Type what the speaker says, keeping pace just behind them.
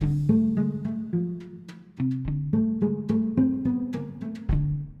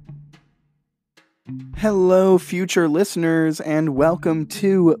Hello, future listeners, and welcome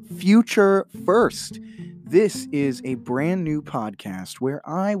to Future First. This is a brand new podcast where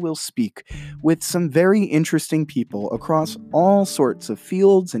I will speak with some very interesting people across all sorts of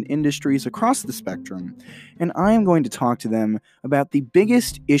fields and industries across the spectrum, and I am going to talk to them about the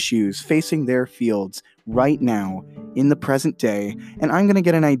biggest issues facing their fields right now in the present day, and I'm going to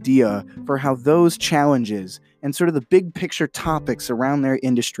get an idea for how those challenges and sort of the big picture topics around their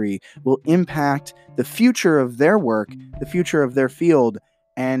industry will impact the future of their work, the future of their field,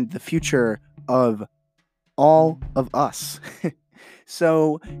 and the future of all of us.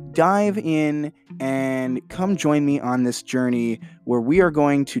 So dive in and come join me on this journey where we are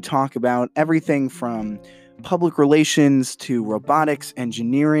going to talk about everything from public relations to robotics,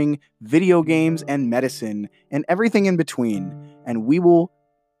 engineering, video games, and medicine, and everything in between. And we will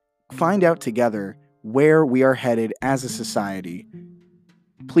find out together where we are headed as a society.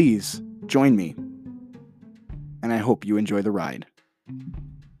 Please join me, and I hope you enjoy the ride.